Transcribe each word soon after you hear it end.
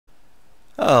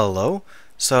Hello.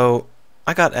 So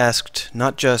I got asked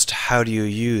not just how do you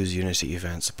use Unity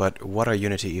events, but what are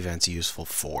Unity events useful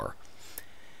for?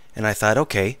 And I thought,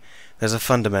 okay, there's a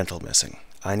fundamental missing.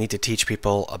 I need to teach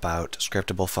people about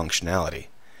scriptable functionality.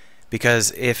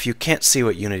 Because if you can't see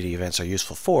what Unity events are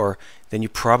useful for, then you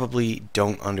probably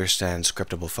don't understand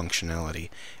scriptable functionality.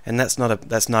 And that's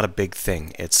not a big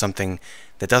thing. It's something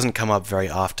that doesn't come up very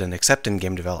often except in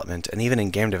game development, and even in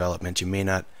game development you may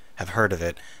not have heard of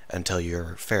it until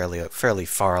you're fairly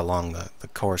far along the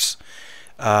course.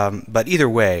 But either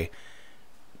way,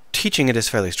 teaching it is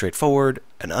fairly straightforward,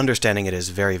 and understanding it is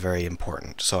very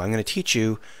important. So I'm going to teach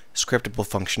you scriptable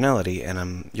functionality,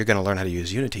 and you're going to learn how to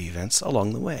use Unity events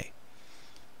along the way.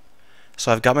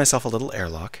 So I've got myself a little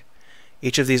airlock.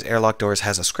 Each of these airlock doors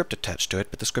has a script attached to it,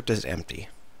 but the script is empty.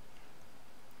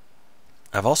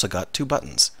 I've also got two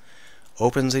buttons,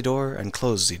 open the door and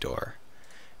close the door.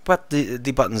 But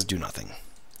the buttons do nothing.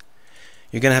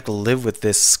 You're going to have to live with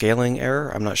this scaling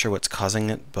error. I'm not sure what's causing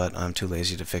it, but I'm too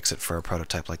lazy to fix it for a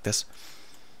prototype like this.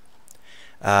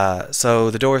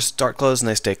 So the doors start closed and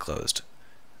they stay closed.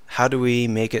 How do we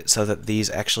make it so that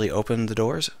these actually open the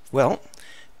doors? Well,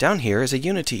 down here is a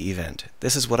Unity event.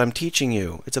 This is what I'm teaching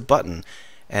you. It's a button,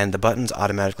 and the buttons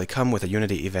automatically come with a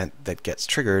Unity event that gets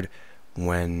triggered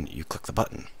when you click the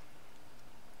button.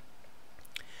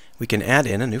 We can add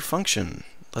in a new function.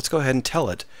 Let's go ahead and tell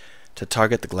it to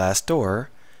target the glass door,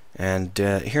 and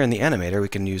here in the animator we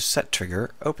can use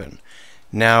setTriggerOpen.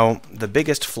 Now, the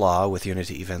biggest flaw with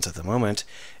Unity events at the moment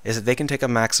is that they can take a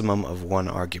maximum of one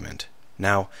argument.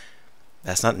 Now,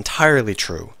 that's not entirely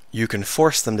true. You can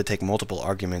force them to take multiple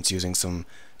arguments using some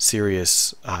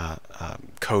serious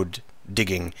code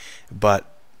digging, but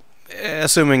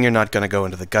assuming you're not going to go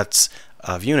into the guts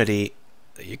of Unity,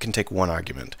 you can take one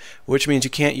argument, which means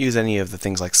you can't use any of the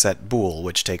things like setBool,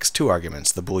 which takes two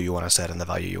arguments, the bool you want to set and the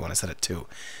value you want to set it to.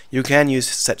 You can use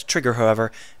setTrigger,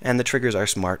 however, and the triggers are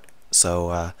smart,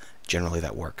 so generally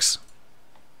that works.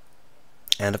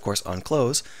 And of course on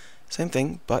close, same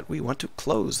thing, but we want to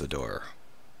close the door.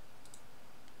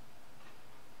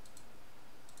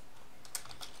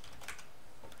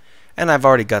 And I've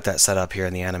already got that set up here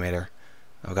in the animator.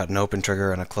 I've got an open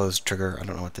trigger and a closed trigger. I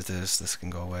don't know what this is. This can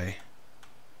go away.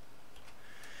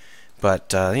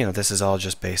 But you know, this is all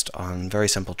just based on very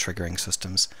simple triggering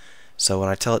systems. So when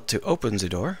I tell it to open the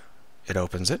door, it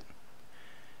opens it.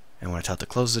 And when I tell it to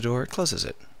close the door, it closes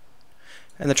it.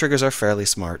 And the triggers are fairly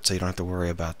smart, so you don't have to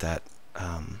worry about that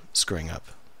screwing up.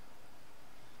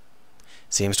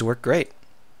 Seems to work great.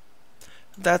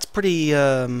 That's pretty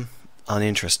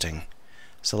uninteresting.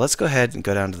 So let's go ahead and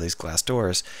go down to these glass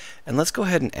doors, and let's go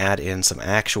ahead and add in some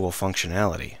actual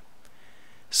functionality.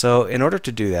 So in order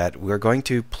to do that, we're going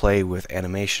to play with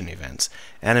animation events.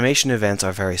 Animation events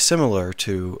are very similar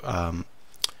to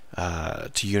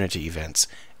Unity events,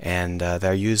 and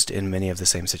they're used in many of the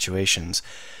same situations.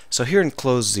 So here in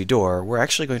Close the Door, we're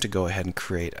actually going to go ahead and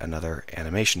create another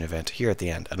animation event here at the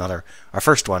end, our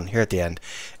first one here at the end.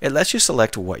 It lets you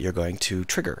select what you're going to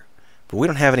trigger, but we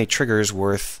don't have any triggers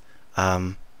worth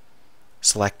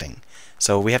selecting,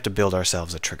 so we have to build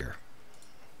ourselves a trigger.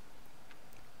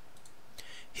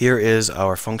 Here is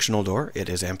our functional door. It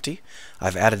is empty.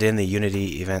 I've added in the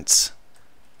Unity Events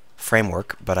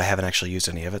framework, but I haven't actually used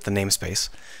any of it, the namespace.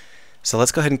 So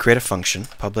let's go ahead and create a function,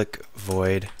 public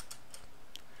void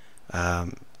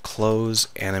close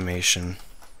animation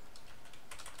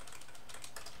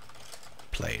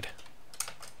played.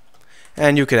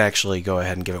 And you could actually go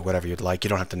ahead and give it whatever you'd like. You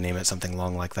don't have to name it something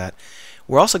long like that.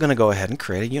 We're also going to go ahead and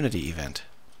create a Unity event.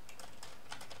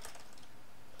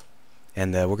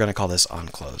 And we're going to call this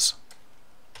onClose.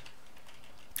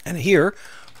 And here,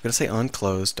 we're going to say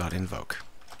onClose.invoke.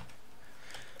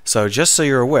 So just so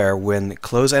you're aware, when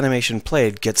close animation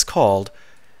played gets called,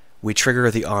 we trigger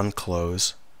the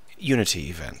onClose Unity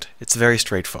event. It's very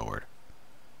straightforward.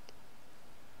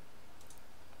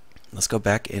 Let's go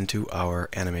back into our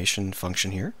animation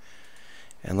function here,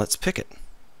 and let's pick it.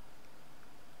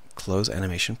 Close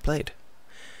animation played.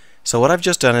 So what I've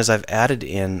just done is I've added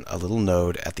in a little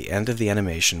node at the end of the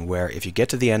animation where if you get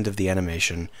to the end of the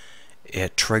animation,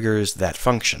 it triggers that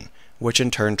function, which in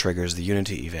turn triggers the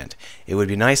Unity event. It would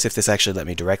be nice if this actually let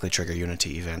me directly trigger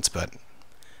Unity events, but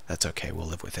that's okay, we'll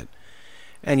live with it.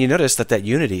 And you notice that that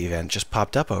Unity event just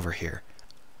popped up over here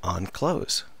on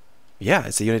close. Yeah,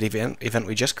 it's the Unity event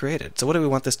we just created. So what do we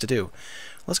want this to do?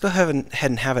 Let's go ahead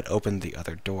and have it open the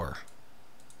other door.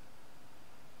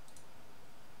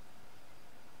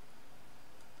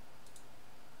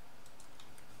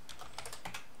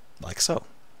 Like so.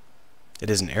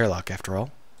 It is an airlock after all.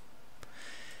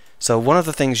 So one of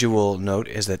the things you will note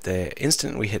is that the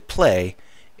instant we hit play,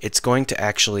 it's going to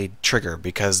actually trigger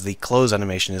because the close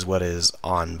animation is what is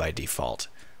on by default.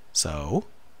 So,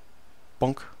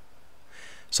 bonk.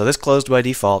 So this closed by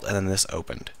default and then this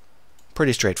opened.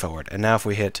 Pretty straightforward. And now if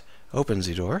we hit open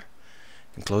the door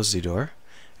and close the door,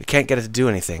 we can't get it to do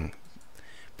anything.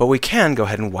 But we can go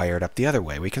ahead and wire it up the other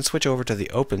way. We can switch over to the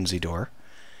open the door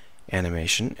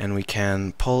animation and we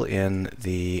can pull in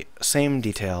the same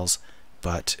details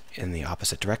but in the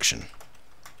opposite direction.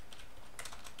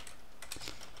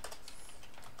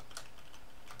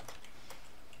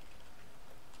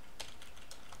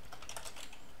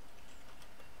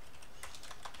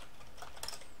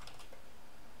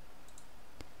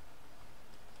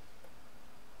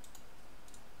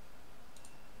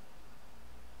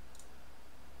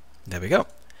 There we go.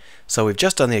 So we've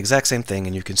just done the exact same thing,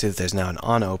 and you can see that there's now an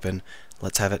on open.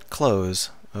 Let's have it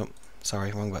close. Oh,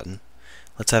 sorry, wrong button.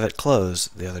 Let's have it close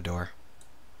the other door.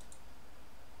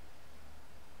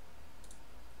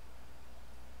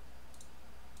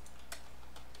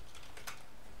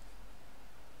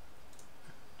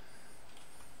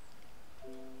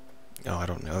 Oh, I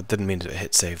don't know. Didn't mean to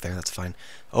hit save there. That's fine.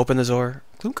 Open the door.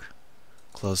 Clunk.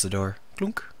 Close the door.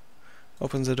 Clunk.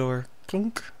 Opens the door.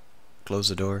 Clunk. Close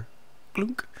the door.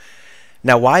 Clunk.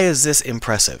 Now, why is this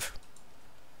impressive?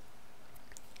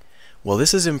 Well,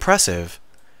 this is impressive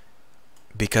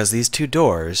because these two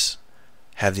doors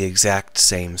have the exact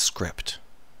same script.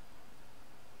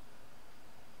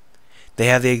 They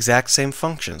have the exact same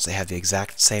functions. They have the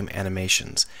exact same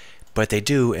animations, but they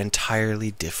do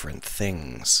entirely different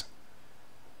things.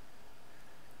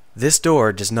 This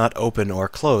door does not open or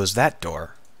close that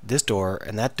door. This door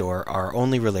and that door are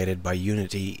only related by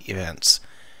Unity events.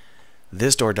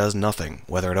 This door does nothing.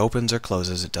 Whether it opens or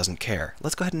closes, it doesn't care.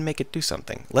 Let's go ahead and make it do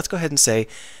something. Let's go ahead and say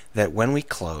that when we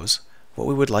close, what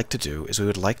we would like to do is we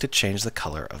would like to change the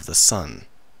color of the sun.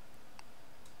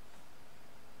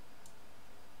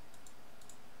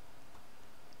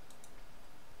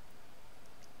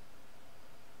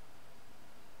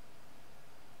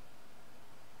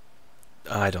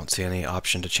 I don't see any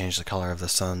option to change the color of the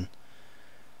sun.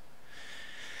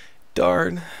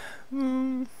 Darn.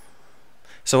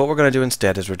 So what we're going to do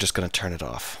instead is we're just going to turn it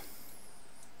off.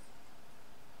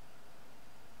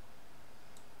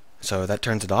 So that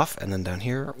turns it off, and then down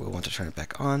here we want to turn it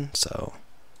back on. So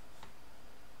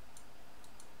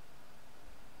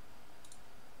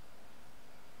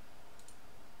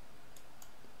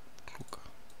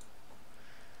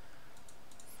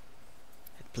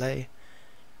hit play.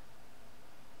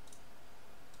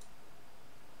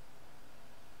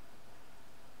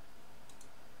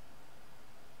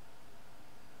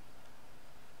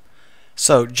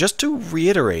 So just to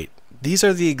reiterate, these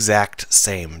are the exact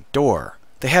same door.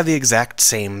 They have the exact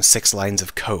same 6 lines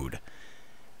of code.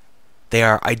 They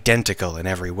are identical in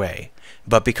every way.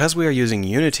 But because we are using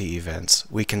Unity events,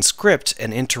 we can script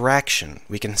an interaction.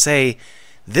 We can say,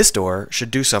 this door should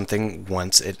do something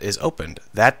once it is opened.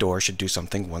 That door should do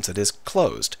something once it is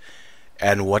closed.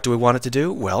 And what do we want it to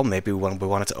do? Well, maybe we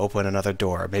want it to open another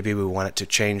door. Maybe we want it to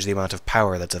change the amount of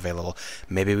power that's available.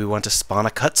 Maybe we want to spawn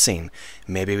a cutscene.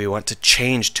 Maybe we want to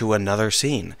change to another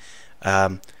scene.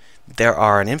 There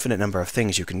are an infinite number of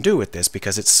things you can do with this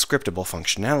because it's scriptable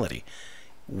functionality.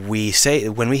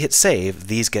 When we hit save,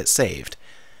 these get saved.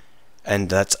 And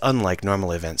that's unlike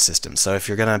normal event systems. So if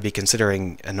you're going to be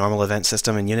considering a normal event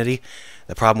system in Unity,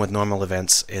 the problem with normal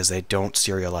events is they don't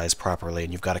serialize properly,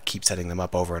 and you've got to keep setting them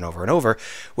up over and over and over,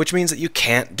 which means that you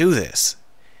can't do this.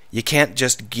 You can't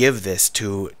just give this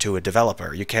to a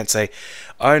developer. You can't say,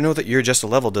 I know that you're just a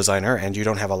level designer and you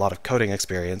don't have a lot of coding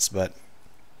experience, but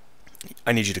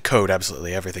I need you to code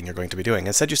absolutely everything you're going to be doing.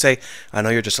 Instead you say, I know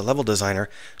you're just a level designer,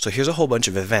 so here's a whole bunch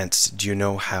of events. Do you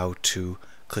know how to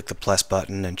click the plus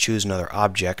button and choose another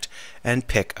object and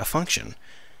pick a function?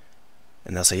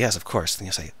 And they'll say, yes, of course. Then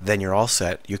you say, then you're all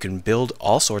set. You can build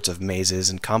all sorts of mazes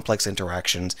and complex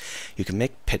interactions. You can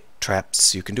make pit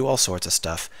traps. You can do all sorts of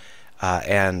stuff.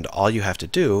 And all you have to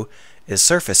do is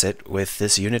surface it with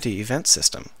this Unity event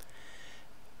system.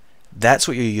 That's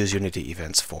what you use Unity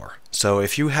events for. So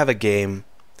if you have a game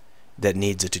that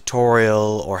needs a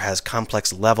tutorial or has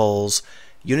complex levels,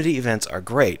 Unity events are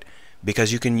great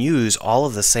because you can use all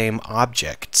of the same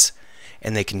objects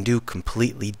and they can do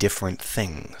completely different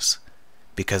things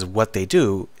because what they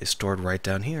do is stored right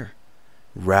down here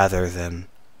rather than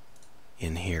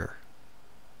in here.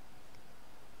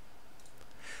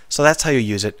 So that's how you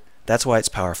use it. That's why it's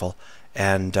powerful.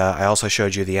 And I also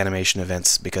showed you the animation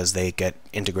events because they get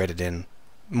integrated in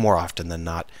more often than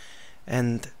not.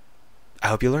 And I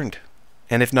hope you learned.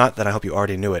 And if not, then I hope you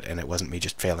already knew it and it wasn't me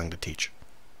just failing to teach.